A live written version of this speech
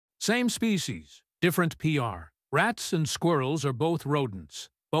Same species, different PR. Rats and squirrels are both rodents.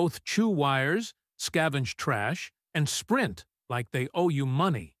 Both chew wires, scavenge trash, and sprint like they owe you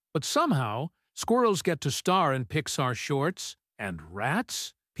money. But somehow, squirrels get to star in Pixar shorts, and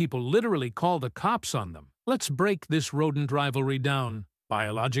rats? People literally call the cops on them. Let's break this rodent rivalry down.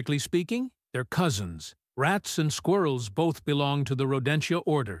 Biologically speaking, they're cousins. Rats and squirrels both belong to the Rodentia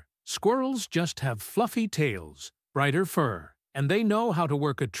order. Squirrels just have fluffy tails, brighter fur, and they know how to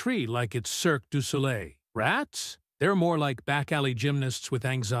work a tree like it's Cirque du Soleil. Rats? They're more like back-alley gymnasts with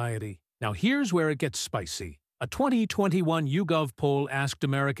anxiety. Now here's where it gets spicy. A 2021 YouGov poll asked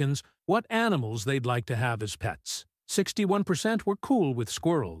Americans what animals they'd like to have as pets. 61% were cool with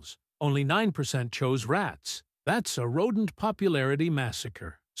squirrels. Only 9% chose rats. That's a rodent popularity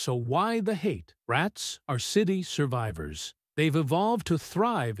massacre. So why the hate? Rats are city survivors. They've evolved to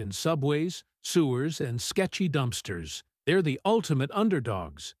thrive in subways, sewers, and sketchy dumpsters. They're the ultimate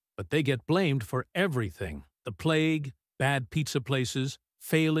underdogs, but they get blamed for everything. The plague, bad pizza places,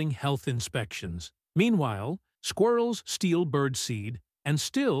 failing health inspections. Meanwhile, squirrels steal bird seed and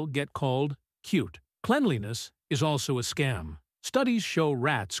still get called cute. Cleanliness is also a scam. Studies show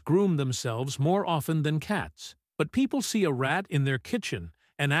rats groom themselves more often than cats. But people see a rat in their kitchen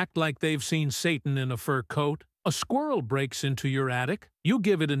and act like they've seen Satan in a fur coat. A squirrel breaks into your attic, you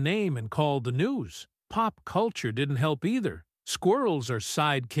give it a name and call the news. Pop culture didn't help either. Squirrels are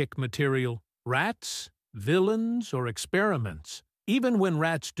sidekick material. Rats? Villains or experiments. Even when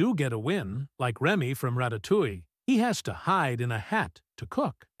rats do get a win, like Remy from Ratatouille, he has to hide in a hat to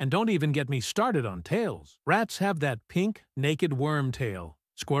cook. And don't even get me started on tails. Rats have that pink, naked worm tail.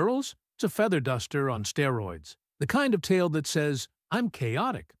 Squirrels? It's a feather duster on steroids. The kind of tail that says, I'm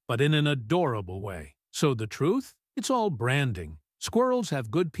chaotic, but in an adorable way. So the truth? It's all branding. Squirrels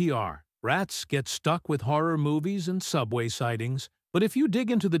have good PR. Rats get stuck with horror movies and subway sightings. But if you dig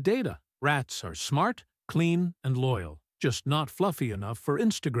into the data, rats are smart, clean, and loyal. Just not fluffy enough for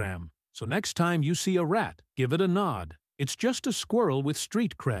Instagram. So next time you see a rat, give it a nod. It's just a squirrel with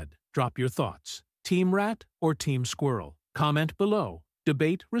street cred. Drop your thoughts. Team rat or team squirrel? Comment below.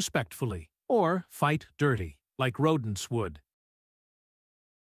 Debate respectfully. Or fight dirty, like rodents would.